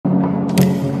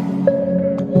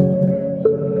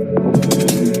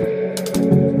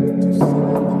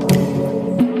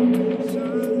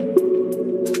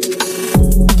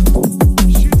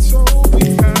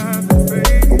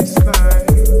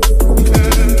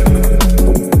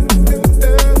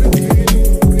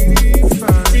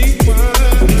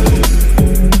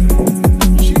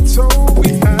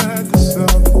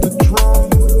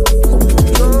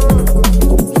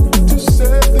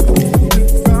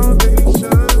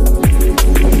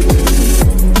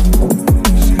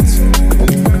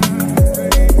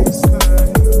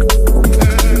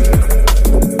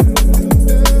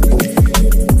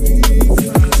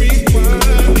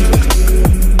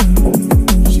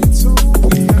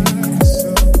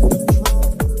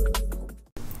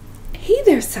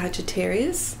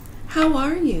Sagittarius. How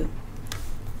are you?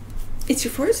 It's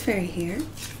your forest fairy here.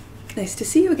 Nice to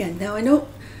see you again. Now, I don't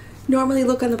normally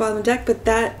look on the bottom of the deck, but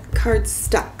that card's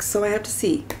stuck, so I have to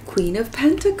see. Queen of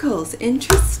Pentacles.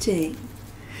 Interesting.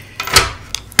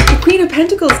 The Queen of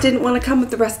Pentacles didn't want to come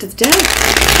with the rest of the deck.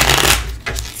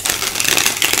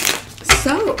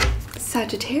 So,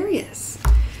 Sagittarius.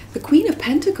 The Queen of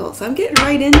Pentacles. I'm getting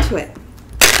right into it.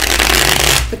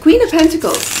 The Queen of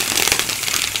Pentacles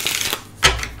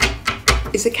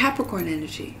is a Capricorn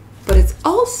energy, but it's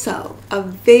also a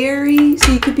very,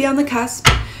 so you could be on the cusp.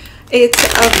 It's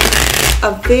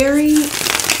a very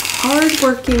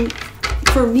hard-working,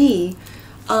 for me,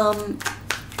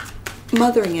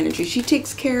 mothering energy. She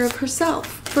takes care of herself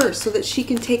first so that she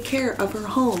can take care of her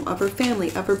home, of her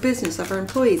family, of her business, of her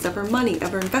employees, of her money,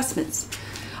 of her investments,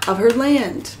 of her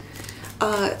land.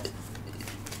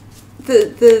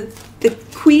 The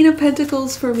Queen of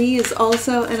Pentacles for me is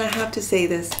also, and I have to say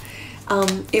this,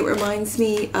 it reminds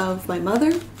me of my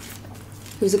mother,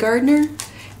 who's a gardener,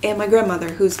 and my grandmother,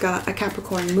 who's got a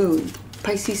Capricorn moon.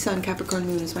 Pisces sun, Capricorn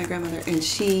moon is my grandmother, and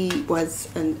she was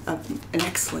an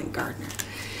excellent gardener.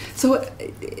 So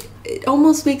it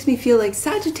almost makes me feel like,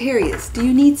 Sagittarius, do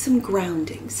you need some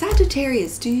grounding?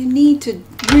 Sagittarius, do you need to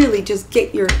really just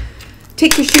take your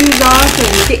shoes off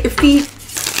and get your feet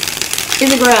in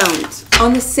the ground,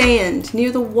 on the sand,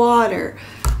 near the water,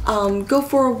 go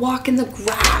for a walk in the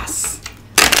grass?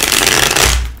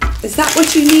 Is that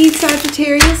what you need,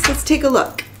 Sagittarius? Let's take a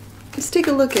look. Let's take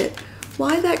a look at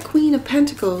why that Queen of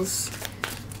Pentacles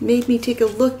made me take a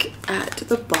look at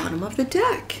the bottom of the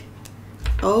deck.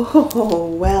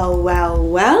 Oh, well, well,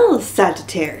 well,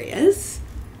 Sagittarius.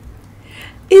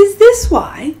 Is this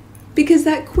why? Because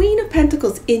that Queen of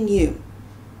Pentacles in you,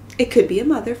 it could be a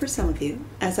mother for some of you.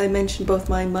 As I mentioned, both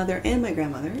my mother and my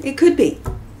grandmother. It could be.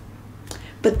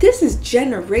 But this is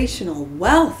generational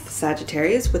wealth,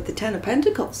 Sagittarius, with the Ten of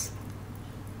Pentacles.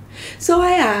 So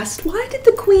I asked, why did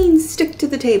the Queen stick to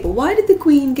the table? Why did the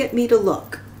Queen get me to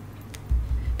look?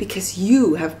 Because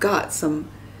you have got some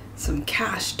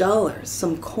cash dollars,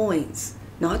 some coins,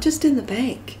 not just in the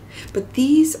bank, but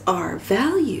these are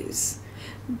values.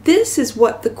 This is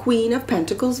what the Queen of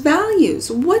Pentacles values.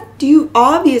 What do you,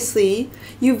 obviously,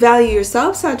 you value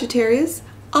yourself, Sagittarius,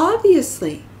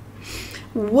 obviously.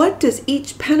 What does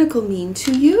each pentacle mean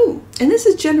to you? And this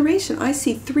is generation. I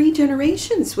see 3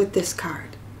 generations with this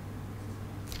card.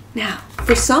 Now,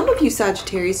 for some of you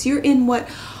Sagittarius, you're in what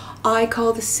I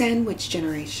call the sandwich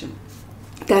generation.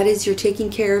 That is, you're taking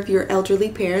care of your elderly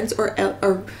parents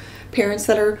or parents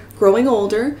that are growing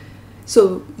older.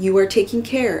 So you are taking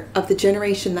care of the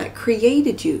generation that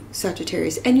created you,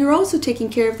 Sagittarius. And you're also taking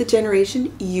care of the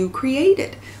generation you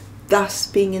created, thus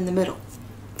being in the middle,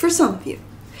 for some of you.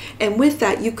 And with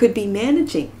that, you could be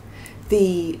managing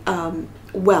the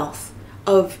wealth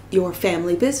of your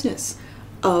family business,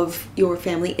 of your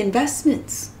family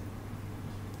investments.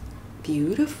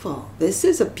 Beautiful. This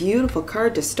is a beautiful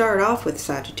card to start off with,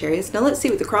 Sagittarius. Now let's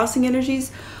see what the crossing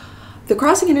energies. The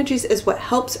crossing energies is what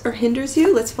helps or hinders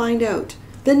you. Let's find out.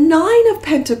 The 9 of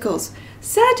Pentacles.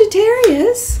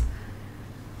 Sagittarius,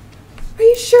 are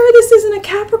you sure this isn't a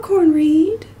Capricorn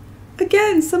read?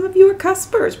 Again, some of you are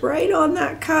cuspers, right on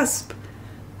that cusp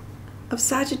of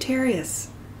Sagittarius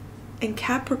and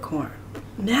Capricorn.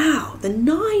 Now, the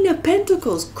 9 of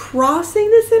Pentacles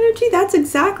crossing this energy, that's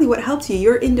exactly what helps you.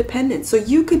 You're independent. So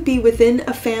you could be within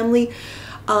a family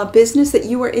business that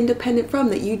you are independent from,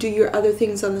 that you do your other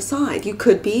things on the side. You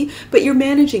could be, but you're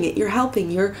managing it. You're helping.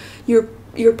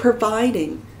 You're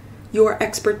providing your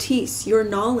expertise, your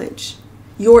knowledge.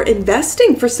 You're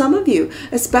investing for some of you,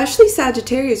 especially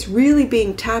Sagittarius, really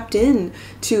being tapped in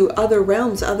to other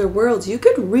realms, other worlds. You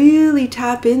could really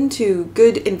tap into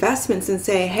good investments and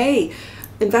say, hey,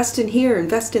 invest in here,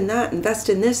 invest in that, invest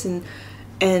in this, and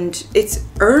it's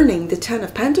earning the 10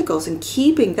 of Pentacles and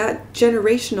keeping that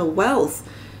generational wealth,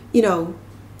 you know,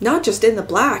 not just in the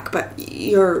black, but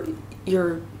you're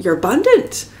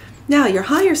abundant. Now, your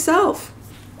higher self.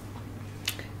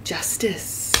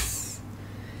 Justice.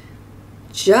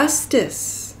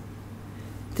 Justice.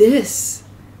 This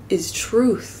is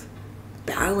truth.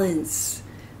 Balance.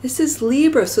 This is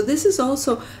Libra. So this is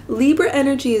also, Libra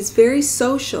energy is very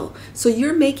social. So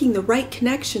you're making the right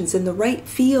connections in the right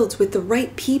fields with the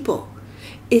right people.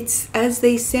 It's, as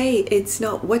they say, it's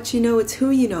not what you know, it's who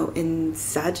you know. In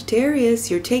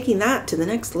Sagittarius, you're taking that to the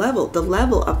next level, the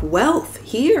level of wealth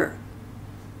here.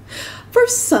 For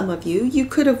some of you, you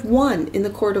could have won in the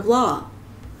court of law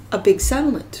a big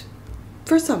settlement.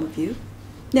 For some of you.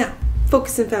 Now,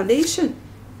 focus and foundation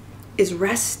is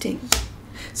resting.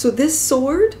 So this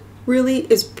sword really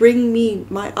is bringing me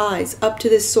my eyes up to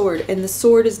this sword, and the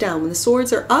sword is down. When the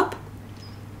swords are up,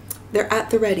 they're at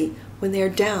the ready. When they're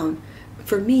down,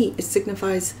 for me, it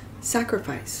signifies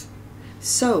sacrifice.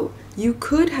 So you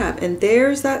could have, and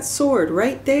there's that sword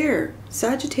right there,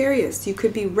 Sagittarius. You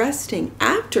could be resting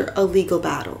after a legal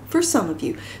battle for some of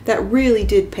you that really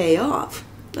did pay off.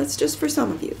 That's just for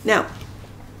some of you. Now,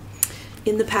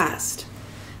 in the past,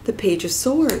 the Page of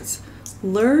Swords,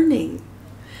 learning.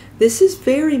 This is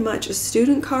very much a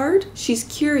student card. She's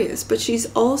curious, but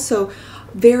she's also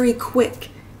very quick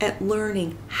at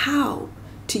learning how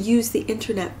to use the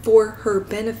internet for her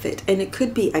benefit. And it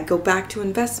could be, I go back to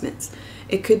investments.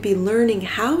 It could be learning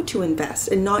how to invest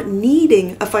and not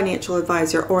needing a financial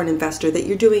advisor or an investor, that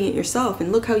you're doing it yourself.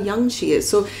 And look how young she is.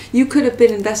 So you could have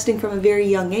been investing from a very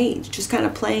young age, just kind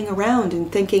of playing around and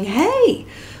thinking, hey,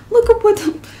 look at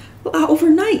what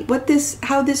overnight,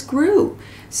 how this grew.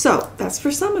 So that's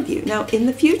for some of you. Now in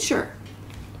the future,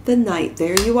 the Knight,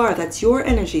 there you are. That's your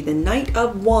energy. The Knight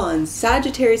of Wands,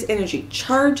 Sagittarius energy,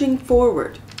 charging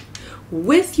forward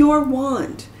with your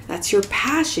wand. That's your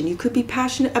passion. You could be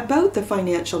passionate about the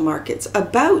financial markets,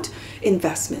 about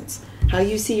investments, how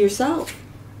you see yourself.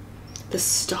 The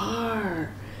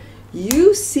Star.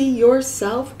 You see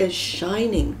yourself as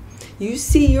shining. You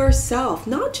see yourself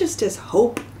not just as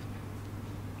hope.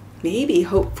 Maybe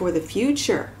hope for the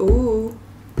future. Ooh.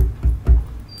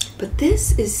 But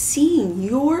this is seeing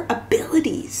your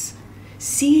abilities,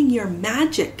 seeing your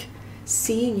magic,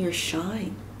 seeing your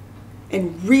shine,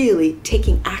 and really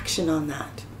taking action on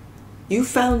that. You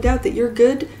found out that you're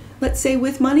good, let's say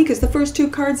with money, because the first two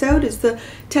cards out is the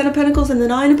 10 of Pentacles and the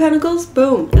 9 of Pentacles.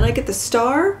 Boom. And I get the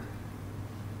Star.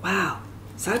 Wow.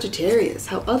 Sagittarius,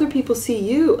 how other people see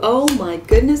you. Oh my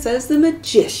goodness, as the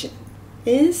Magician.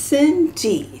 Yes,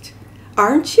 indeed.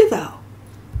 Aren't you though,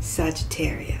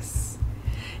 Sagittarius?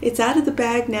 It's out of the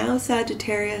bag now,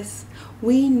 Sagittarius.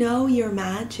 We know your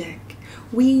magic.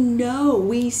 We know,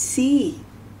 we see.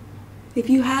 If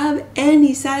you have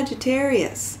any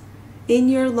Sagittarius in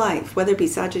your life, whether it be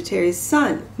Sagittarius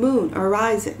sun, moon, or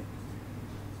rising.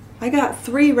 I got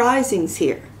 3 risings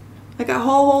here. I got a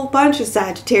whole bunch of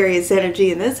Sagittarius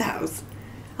energy in this house.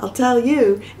 I'll tell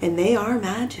you, and they are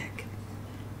magic.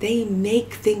 They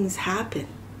make things happen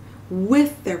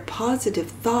with their positive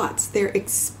thoughts, their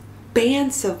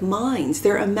expansive minds,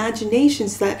 their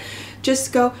imaginations that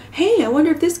just go, hey, I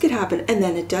wonder if this could happen. And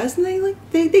then it does, and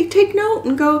they take note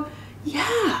and go,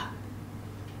 yeah.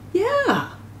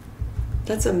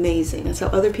 That's amazing. That's how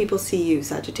other people see you,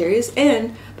 Sagittarius.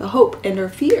 And the hope and our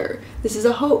fear. This is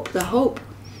a hope. The hope.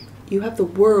 You have the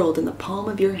world in the palm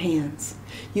of your hands.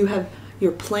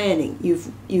 You're planning.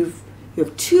 You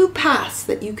have 2 paths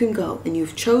that you can go, and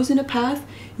you've chosen a path.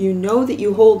 You know that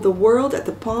you hold the world at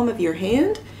the palm of your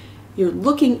hand. You're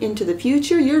looking into the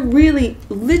future. You're really,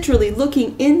 literally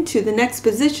looking into the next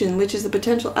position, which is the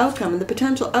potential outcome. And the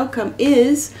potential outcome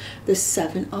is the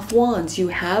 7 of Wands. You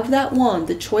have that wand,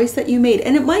 the choice that you made.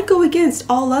 And it might go against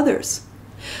all others.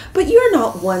 But you're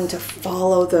not one to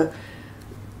follow the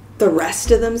rest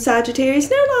of them, Sagittarius.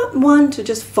 They're not one to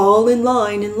just fall in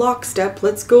line in lockstep.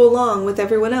 Let's go along with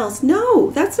everyone else. No,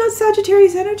 that's not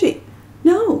Sagittarius energy.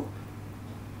 No.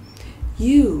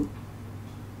 You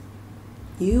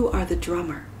are the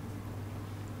drummer.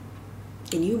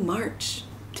 And you march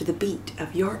to the beat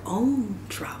of your own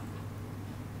drum.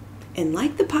 And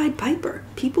like the Pied Piper,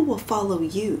 people will follow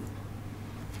you.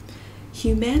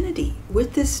 Humanity,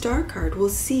 with this Star card, will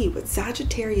see what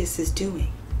Sagittarius is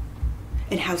doing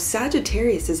and how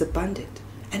Sagittarius is abundant.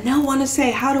 And they'll want to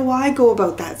say, how do I go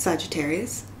about that,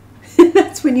 Sagittarius?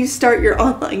 That's when you start your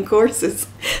online courses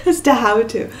as to how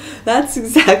to. That's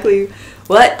exactly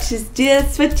that's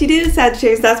what you do,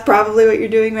 Sagittarius. That's probably what you're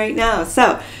doing right now.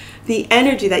 So the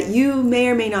energy that you may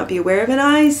or may not be aware of, and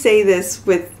I say this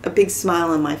with a big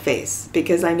smile on my face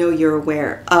because I know you're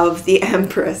aware of the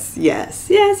Empress. Yes.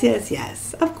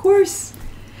 Of course.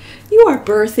 You are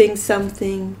birthing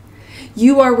something.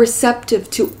 You are receptive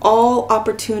to all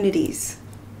opportunities.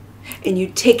 And you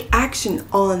take action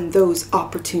on those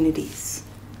opportunities.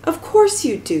 Of course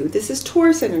you do. This is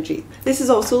Taurus energy. This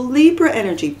is also Libra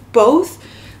energy. Both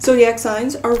zodiac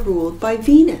signs are ruled by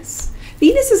Venus.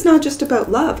 Venus is not just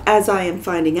about love, as I am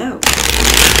finding out.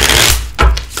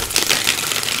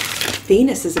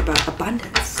 Venus is about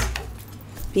abundance.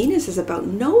 Venus is about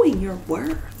knowing your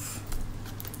worth.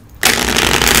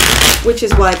 Which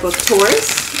is why both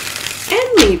Taurus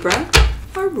and Libra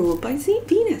are ruled by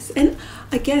Venus. And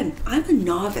again, I'm a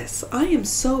novice. I am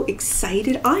so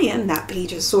excited. I am that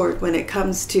Page of Swords when it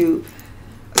comes to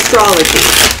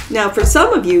astrology. Now, for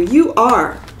some of you, you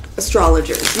are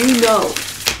astrologers. You know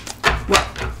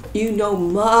You know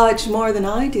much more than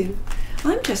I do.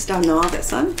 I'm just a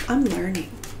novice. I'm learning.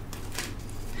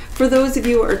 For those of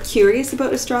you who are curious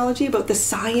about astrology, about the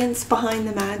science behind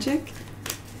the magic,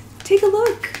 take a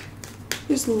look.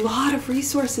 There's a lot of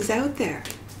resources out there.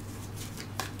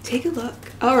 Take a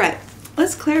look. All right,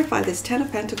 let's clarify this 10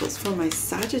 of Pentacles for my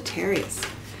Sagittarius.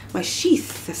 My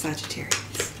sheath, the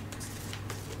Sagittarius.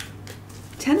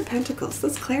 10 of Pentacles.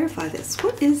 Let's clarify this.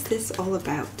 What is this all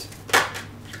about?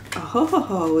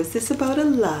 Oh, is this about a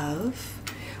love?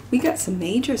 We got some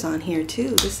majors on here too.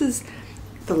 This is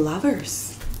the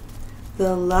Lovers.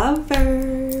 The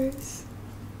Lovers.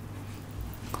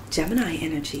 Gemini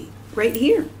energy right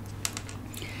here.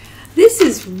 This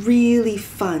is really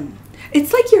fun.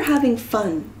 It's like you're having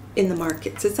fun in the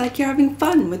markets. It's like you're having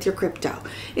fun with your crypto.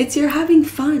 You're having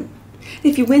fun.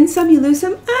 If you win some, you lose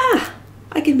some.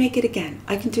 I can make it again.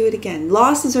 I can do it again.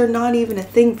 Losses are not even a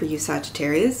thing for you,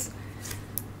 Sagittarius.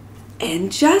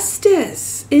 And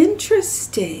justice.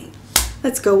 Interesting.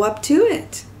 Let's go up to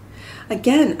it.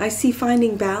 Again, I see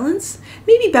finding balance.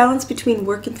 Maybe balance between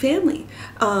work and family.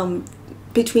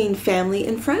 Between family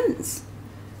and friends.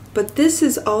 But this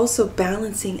is also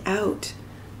balancing out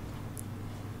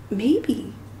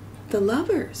maybe the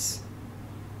Lovers.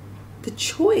 The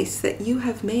choice that you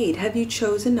have made. Have you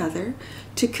chosen another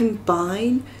to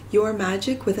combine your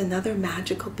magic with another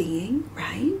magical being,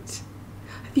 right?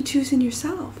 Have you chosen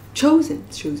yourself? Chosen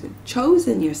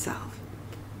yourself.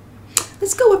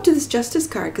 Let's go up to this Justice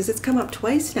card because it's come up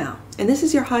twice now. And this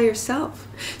is your higher self.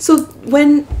 So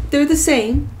when they're the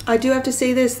same, I do have to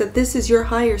say this, that this is your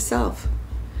higher self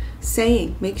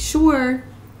saying, make sure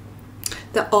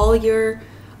that all your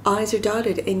I's are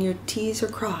dotted and your T's are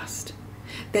crossed.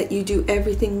 That you do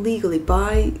everything legally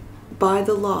by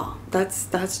the law.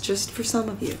 That's just for some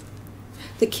of you.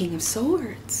 The King of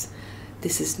Swords.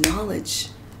 This is knowledge.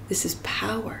 This is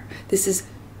power. This is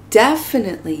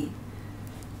definitely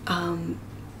the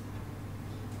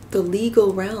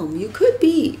legal realm. You could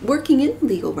be working in the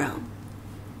legal realm.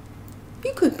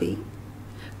 You could be.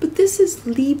 But this is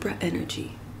Libra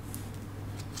energy.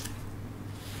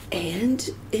 And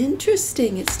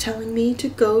interesting, it's telling me to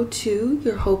go to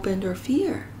your hope and or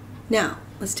fear. Now,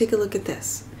 let's take a look at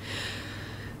this.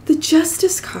 The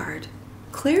Justice card,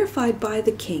 clarified by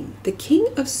the King. The King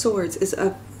of Swords is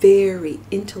a very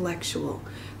intellectual,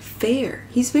 fair.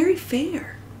 He's very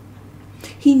fair.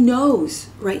 He knows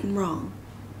right and wrong.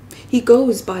 He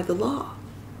goes by the law.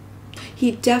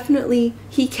 He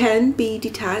can be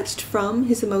detached from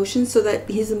his emotions so that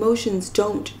his emotions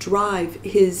don't drive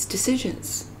his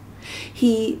decisions.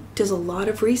 He does a lot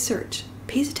of research,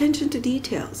 pays attention to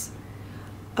details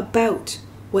about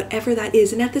whatever that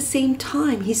is. And at the same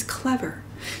time, he's clever.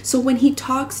 So when he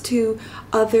talks to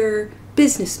other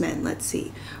businessmen, let's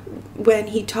see, when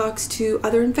he talks to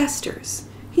other investors,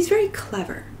 he's very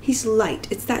clever. He's light.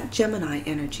 It's that Gemini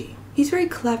energy. He's very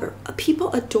clever.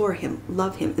 People adore him,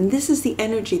 love him. And this is the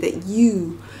energy that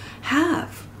you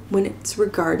have when it's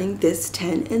regarding this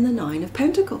 10 and the 9 of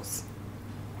Pentacles.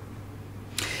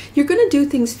 You're going to do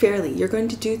things fairly. You're going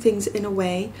to do things in a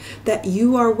way that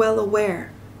you are well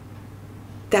aware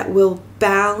that will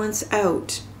balance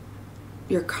out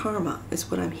your karma,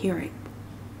 is what I'm hearing.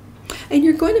 And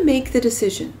you're going to make the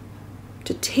decision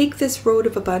to take this road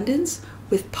of abundance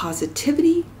with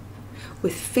positivity,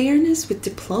 with fairness, with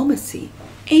diplomacy,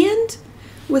 and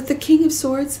with the King of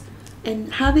Swords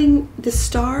and having the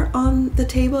star on the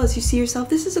table as you see yourself.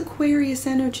 This is Aquarius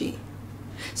energy.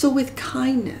 So with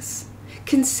kindness,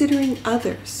 considering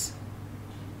others,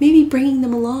 maybe bringing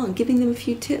them along, giving them a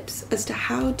few tips as to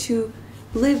how to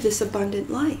live this abundant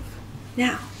life.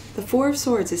 Now, the Four of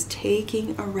Swords is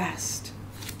taking a rest.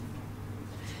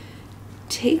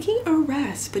 Taking a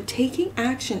rest, but taking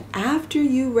action after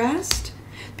you rest,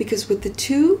 because with the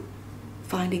 2,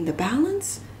 finding the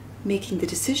balance, making the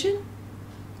decision,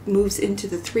 moves into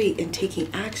the 3 and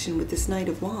taking action with this Knight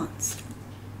of Wands.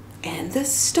 And the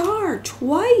Star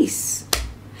twice.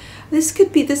 This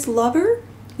could be this lover.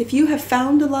 If you have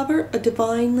found a lover, a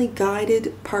divinely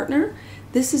guided partner,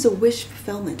 this is a wish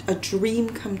fulfillment, a dream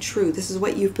come true. This is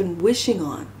what you've been wishing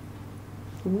on,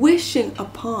 wishing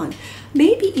upon,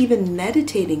 maybe even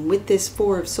meditating with this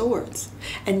Four of Swords.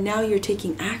 And now you're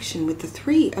taking action with the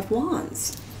 3 of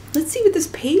Wands. Let's see what this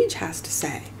page has to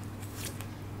say.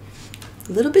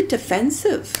 A little bit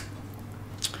defensive,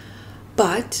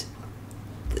 but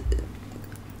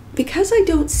because I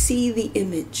don't see the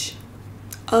image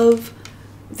of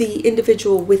the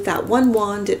individual with that one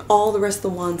wand and all the rest of the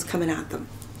wands coming at them,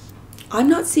 I'm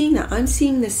not seeing that. I'm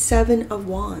seeing the 7 of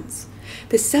Wands.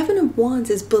 The 7 of Wands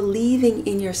is believing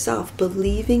in yourself,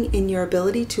 believing in your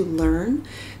ability to learn,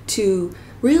 to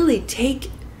really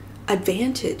take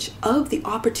advantage of the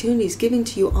opportunities given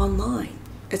to you online.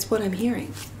 That's what I'm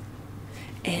hearing.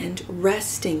 And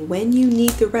resting when you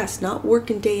need the rest, not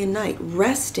working day and night,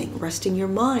 resting your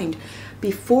mind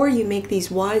before you make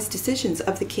these wise decisions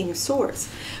of the King of Swords.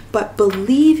 But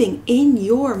believing in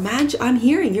your I'm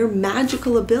hearing your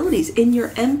magical abilities, in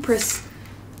your Empress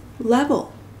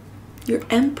level, your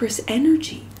Empress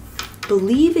energy.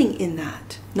 Believing in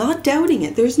that, not doubting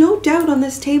it. There's no doubt on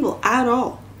this table at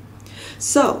all.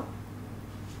 So,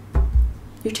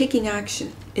 you're taking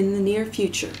action in the near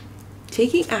future.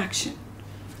 Taking action.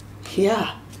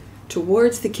 Yeah.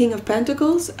 Towards the King of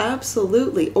Pentacles?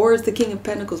 Absolutely. Or is the King of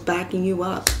Pentacles backing you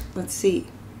up? Let's see.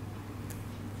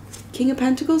 King of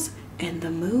Pentacles and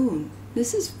the Moon.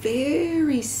 This is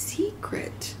very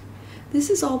secret. This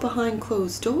is all behind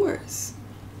closed doors.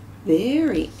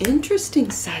 Very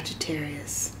interesting,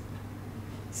 Sagittarius.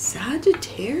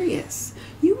 Sagittarius.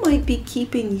 You might be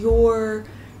keeping your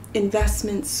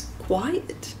investments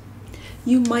quiet.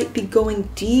 You might be going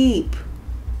deep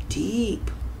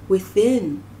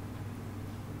within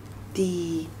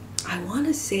the, I want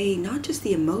to say, not just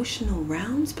the emotional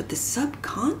realms, but the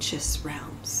subconscious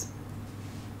realms.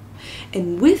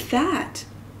 And with that,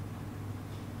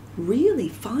 really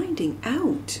finding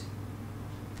out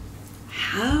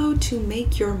how to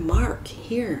make your mark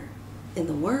here in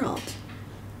the world.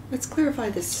 Let's clarify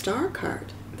this Star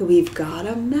card. We've got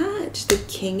a match, the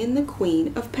King and the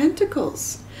Queen of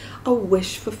Pentacles. A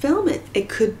wish fulfillment. It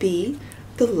could be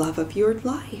the love of your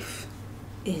life.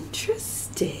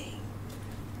 Interesting.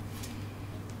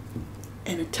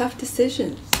 And a tough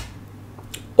decision.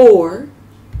 Or,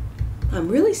 I'm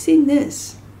really seeing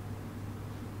this.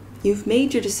 You've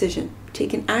made your decision,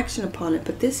 taken action upon it,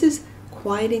 but this is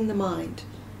quieting the mind.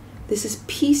 This is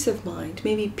peace of mind,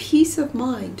 maybe peace of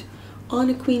mind on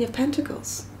a Queen of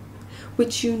Pentacles,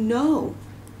 which you know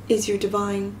is your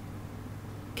divine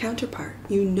counterpart.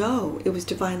 You know it was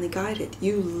divinely guided.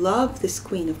 You love this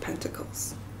Queen of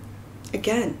Pentacles.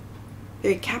 Again,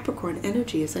 very Capricorn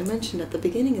energy, as I mentioned at the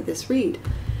beginning of this read.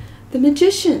 The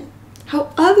Magician,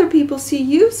 how other people see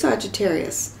you,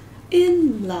 Sagittarius,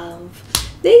 in love.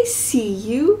 They see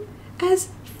you as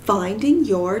finding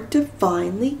your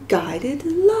divinely guided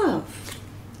love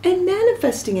and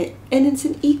manifesting it, and it's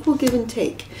an equal give and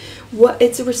take.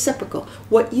 It's a reciprocal.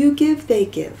 What you give, they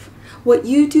give. What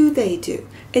you do, they do.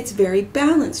 It's very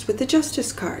balanced with the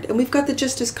Justice card, and we've got the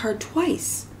Justice card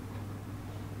twice.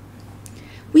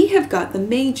 We have got the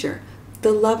Major,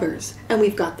 the Lovers, and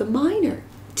we've got the Minor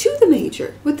to the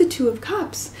Major with the Two of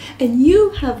Cups. And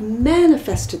you have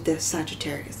manifested this,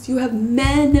 Sagittarius. You have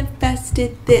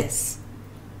manifested this.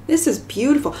 This is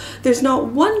beautiful. There's not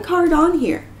one card on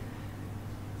here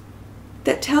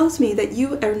that tells me that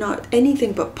you are not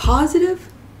anything but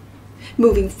positive,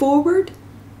 moving forward.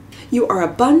 You are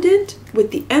abundant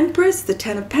with the Empress, the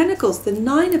Ten of Pentacles, the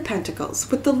Nine of Pentacles,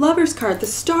 with the Lovers card, the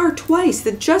Star twice,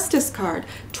 the Justice card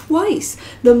twice,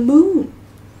 the Moon.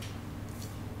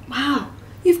 Wow.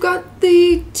 You've got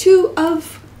the Two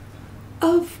of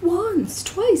Wands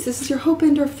twice. This is your hope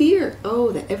and or fear.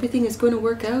 Oh, that everything is going to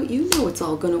work out. You know it's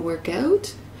all going to work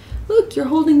out. Look, you're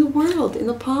holding the world in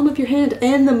the palm of your hand.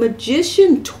 And the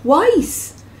Magician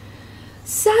twice.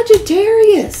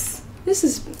 Sagittarius. This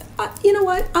is, you know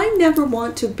what? I never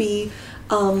want to be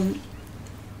underwhelmed.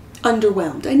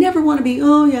 I never want to be,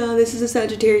 oh yeah, this is a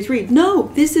Sagittarius read.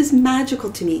 No, this is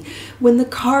magical to me. When the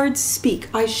cards speak,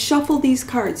 I shuffle these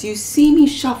cards. You see me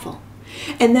shuffle.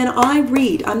 And then I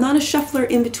read. I'm not a shuffler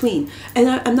in between. And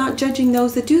I'm not judging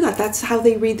those that do that. That's how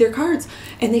they read their cards.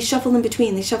 And they shuffle in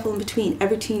between. They shuffle in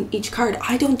between each card.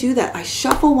 I don't do that. I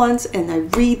shuffle once and I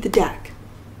read the deck.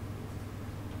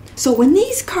 So when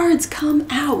these cards come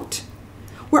out,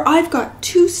 where I've got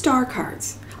two Star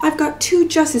cards, I've got two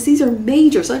Justice, these are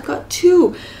Majors, I've got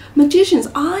two Magicians,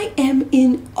 I am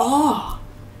in awe.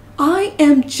 I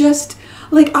am just,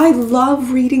 like, I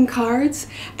love reading cards,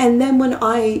 and then when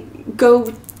I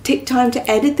go take time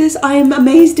to edit this, I am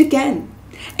amazed again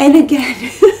and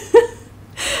again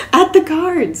at the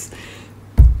cards.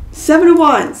 Seven of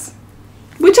Wands,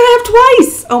 which I have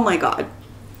twice. Oh my God.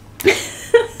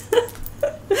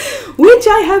 Which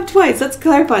I have twice. Let's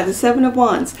clarify the Seven of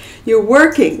Wands. You're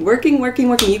working.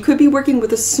 You could be working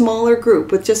with a smaller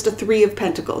group with just a Three of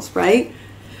Pentacles, right?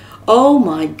 Oh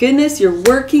my goodness, you're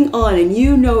working on, and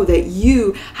you know that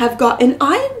you have got, and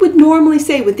I would normally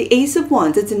say with the Ace of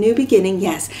Wands, it's a new beginning.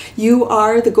 Yes, you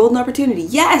are the golden opportunity.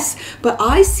 Yes, but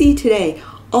I see today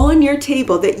on your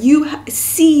table that you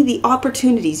see the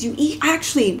opportunities. You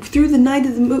actually, through the night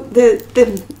of the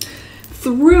moon,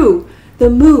 through the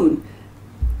moon,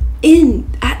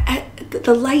 at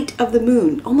the light of the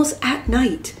moon, almost at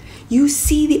night, You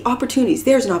see the opportunities.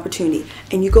 There's an opportunity.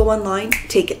 And you go online,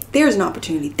 take it. There's an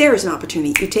opportunity. There's an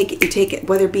opportunity. You take it, you take it.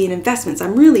 Whether it be in investments.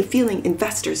 I'm really feeling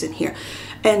investors in here.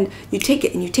 And you take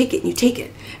it and you take it and you take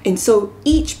it. And so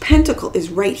each pentacle is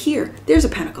right here. There's a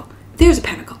pentacle. There's a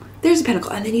pentacle. There's a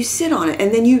pentacle. And then you sit on it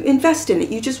and then you invest in it.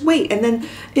 You just wait. And then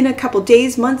in a couple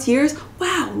days, months, years,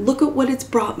 wow, look at what it's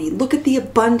brought me. Look at the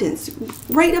abundance.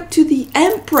 Right up to the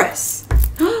Empress.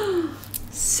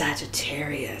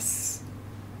 Sagittarius.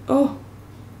 Oh,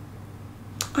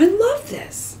 I love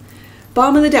this.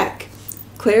 Bottom of the deck.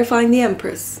 Clarifying the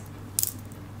Empress.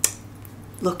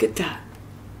 Look at that.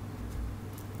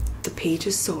 The Page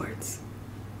of Swords.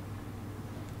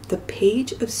 The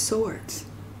Page of Swords.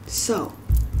 So,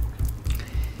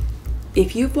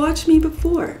 if you've watched me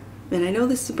before, and I know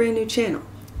this is a brand new channel,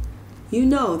 you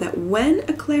know that when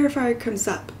a clarifier comes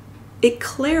up, it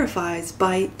clarifies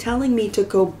by telling me to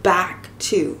go back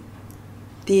to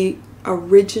the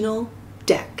original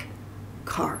deck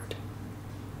card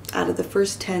out of the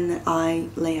first 10 that I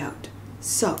lay out.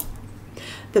 So,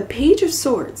 the Page of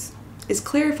Swords is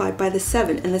clarified by the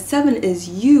 7, and the 7 is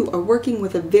you are working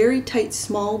with a very tight,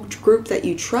 small group that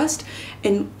you trust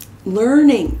and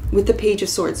learning with the Page of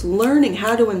Swords, learning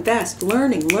how to invest,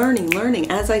 learning.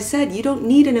 As I said, you don't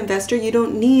need an investor, you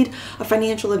don't need a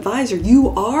financial advisor. You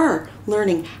are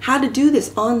learning how to do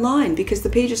this online because the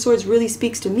Page of Swords really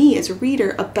speaks to me as a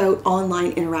reader about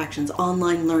online interactions,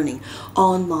 online learning,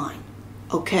 online.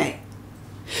 Okay.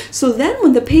 So then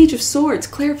when the Page of Swords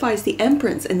clarifies the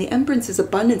Empress, and the Empress is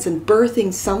abundance and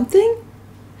birthing something,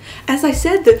 as I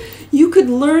said, that you could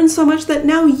learn so much that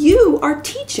now you are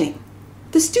teaching.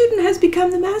 The student has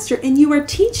become the master, and you are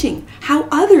teaching how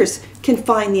others can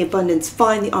find the abundance,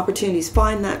 find the opportunities,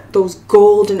 find those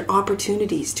golden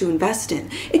opportunities to invest in.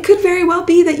 It could very well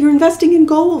be that you're investing in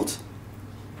gold.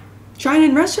 China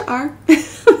and Russia are.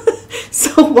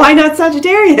 So why not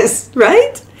Sagittarius,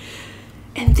 right?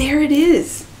 And there it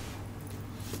is.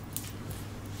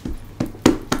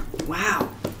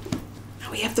 Wow.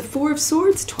 Now we have the Four of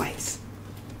Swords twice.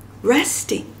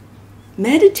 Resting,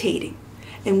 meditating,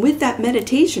 and with that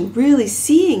meditation, really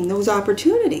seeing those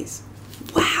opportunities.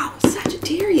 Wow,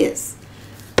 Sagittarius.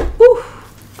 Whew.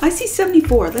 I see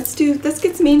 74. Let's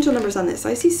get some angel numbers on this.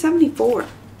 I see 74.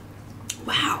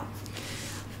 Wow.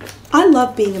 I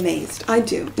love being amazed. I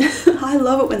do. I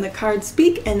love it when the cards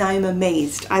speak and I'm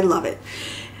amazed. I love it.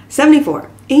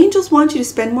 74. Angels want you to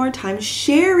spend more time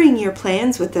sharing your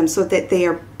plans with them so that they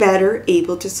are better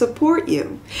able to support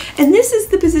you. And this is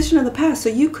the position of the past. So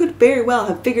you could very well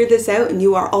have figured this out and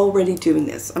you are already doing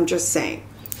this. I'm just saying.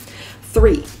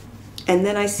 3. And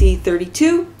then I see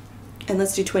 32. And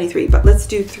let's do 23. But let's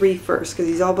do 3 first because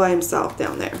he's all by himself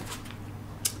down there.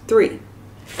 3.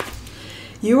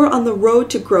 You are on the road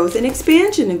to growth and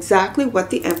expansion, exactly what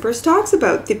the Empress talks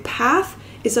about. The path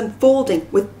is unfolding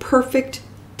with perfect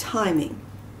timing.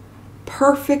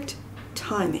 Perfect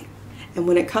timing. And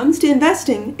when it comes to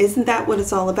investing, isn't that what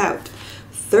it's all about?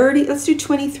 30, let's do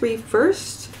 23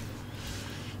 first.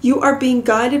 You are being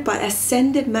guided by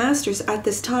ascended masters at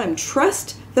this time.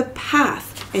 Trust the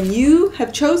path. And you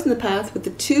have chosen the path with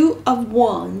the 2 of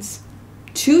Wands.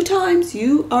 2 times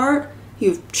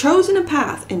you've chosen a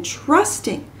path and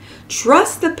trusting.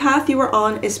 Trust the path you are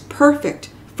on is perfect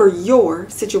for your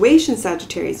situation,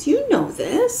 Sagittarius. You know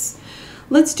this.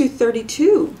 Let's do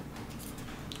 32.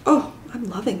 Oh, I'm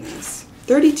loving this.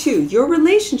 32. Your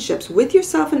relationships with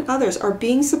yourself and others are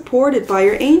being supported by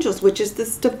your angels, which is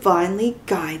this divinely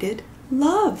guided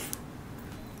love.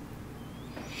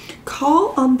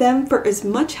 Call on them for as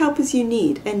much help as you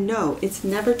need, and no, it's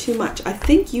never too much. I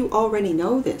think you already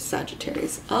know this,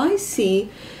 Sagittarius. I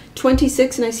see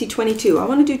 26 and I see 22. I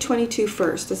want to do 22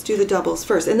 first. Let's do the doubles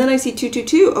first. And then I see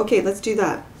 222. Okay, let's do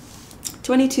that.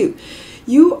 22.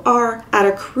 You are at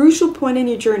a crucial point in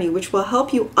your journey which will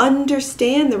help you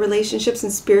understand the relationships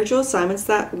and spiritual assignments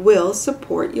that will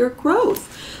support your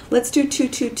growth. Let's do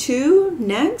 222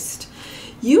 next.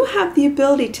 You have the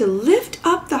ability to lift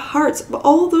up the hearts of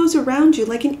all those around you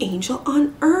like an angel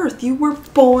on earth. You were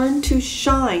born to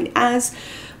shine, as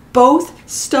both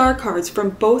star cards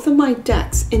from both of my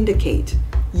decks indicate.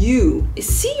 You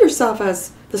see yourself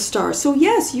as the star. So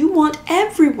yes, you want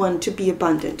everyone to be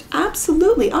abundant.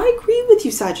 Absolutely. I agree with you,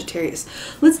 Sagittarius.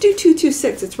 Let's do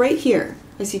 226. It's right here.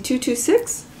 I see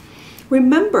 226.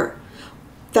 Remember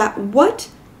that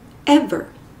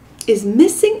whatever is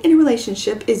missing in a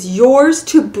relationship is yours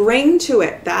to bring to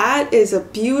it. That is a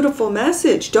beautiful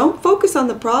message. Don't focus on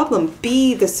the problem.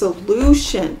 Be the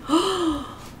solution.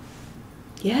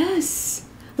 Yes.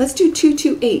 Let's do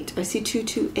 228. I see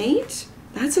 228.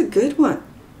 That's a good one.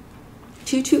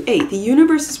 228. The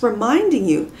universe is reminding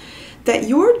you that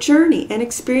your journey and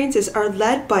experiences are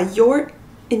led by your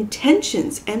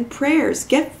intentions and prayers.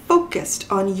 Get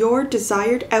focused on your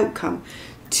desired outcome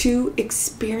to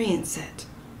experience it.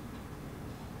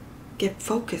 Get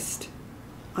focused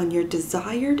on your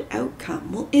desired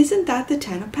outcome. Well, isn't that the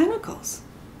 10 of Pentacles?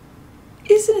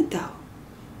 Isn't it though?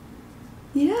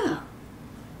 Yeah.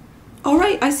 All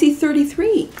right, I see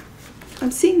 33.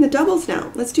 I'm seeing the doubles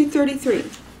now. Let's do 33.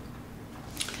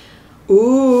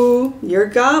 Ooh, you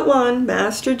got one.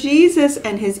 Master Jesus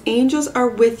and his angels are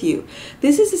with you.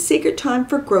 This is a sacred time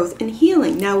for growth and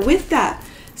healing. Now with that,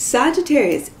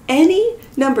 Sagittarius, any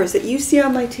numbers that you see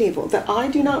on my table that I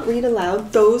do not read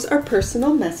aloud, those are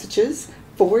personal messages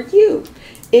for you.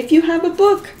 If you have a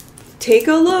book, take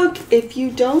a look. If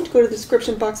you don't, go to the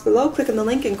description box below, click on the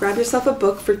link and grab yourself a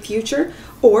book for future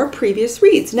or previous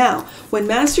reads. Now, when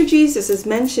Master Jesus is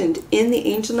mentioned in the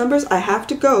angel numbers, I have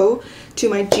to go to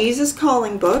my Jesus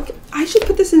Calling book. I should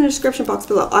put this in the description box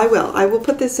below. I will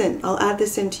put this in. I'll add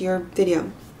this into your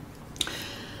video.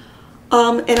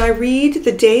 And I read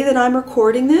the day that I'm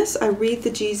recording this, I read the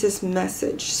Jesus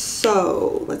message.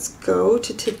 So let's go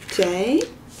to today.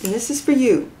 And this is for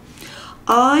you.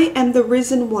 I am the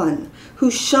risen one who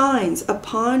shines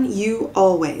upon you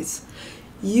always.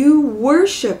 You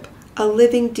worship a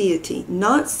living deity,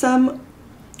 not some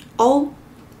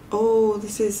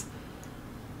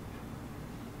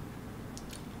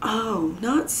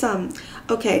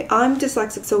okay, I'm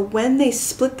dyslexic, so when they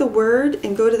split the word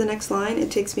and go to the next line, it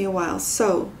takes me a while.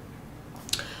 So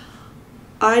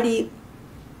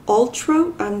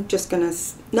ultra, I'm just gonna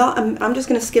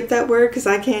skip that word because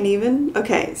I can't even.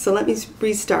 Okay, so let me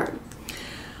restart.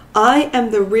 I am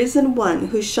the risen one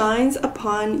who shines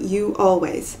upon you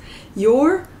always.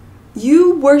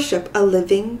 You worship a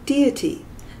living deity,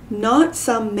 not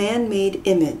some man-made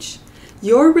image.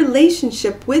 Your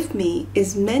relationship with me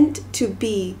is meant to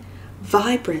be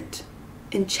vibrant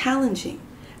and challenging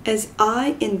as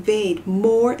I invade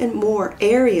more and more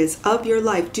areas of your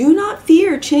life. Do not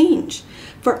fear change,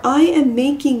 for I am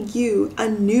making you a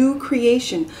new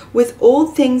creation with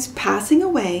old things passing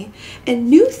away and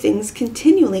new things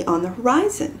continually on the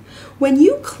horizon. When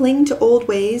you cling to old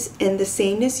ways and the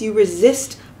sameness, you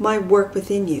resist my work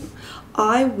within you.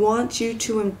 I want you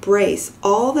to embrace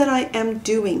all that I am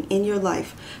doing in your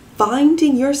life,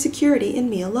 finding your security in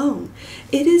me alone.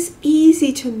 It is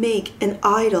easy to make an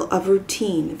idol of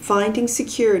routine, finding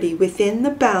security within the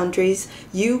boundaries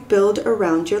you build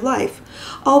around your life.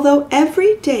 Although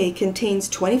every day contains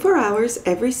 24 hours,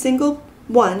 every single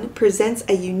one presents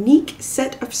a unique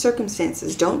set of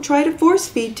circumstances. Don't try to force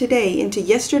feed today into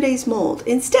yesterday's mold.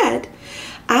 Instead,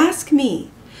 ask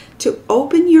me to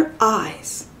open your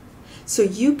eyes so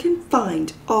you can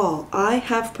find all I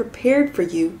have prepared for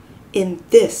you in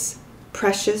this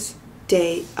precious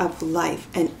day of life.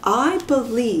 And I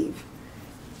believe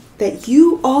that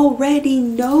you already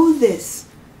know this,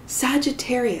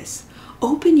 Sagittarius.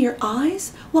 Open your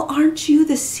eyes. Well, aren't you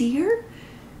the seer?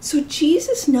 So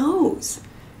Jesus knows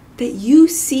that you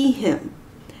see him,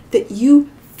 that you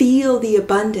feel the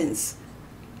abundance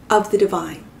of the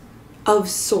divine, of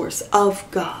source, of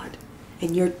God.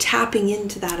 And you're tapping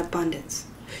into that abundance.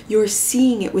 You're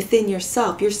seeing it within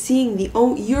yourself. You're seeing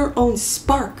your own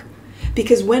spark.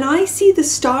 Because when I see the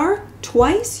star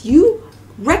twice, you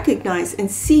recognize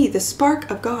and see the spark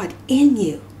of God in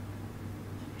you.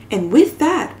 And with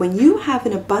that, when you have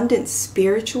an abundant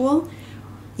spiritual,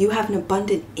 you have an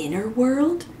abundant inner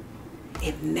world,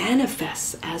 it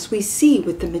manifests, as we see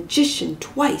with the magician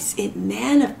twice. It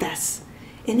manifests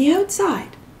in the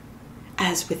outside,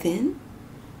 as within,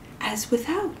 as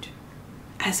without,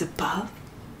 as above,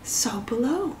 so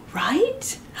below,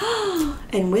 right?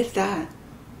 And with that,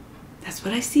 that's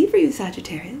what I see for you,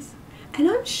 Sagittarius. And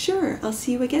I'm sure I'll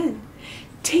see you again.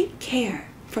 Take care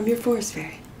from your forest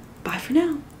fairy. Bye for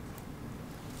now.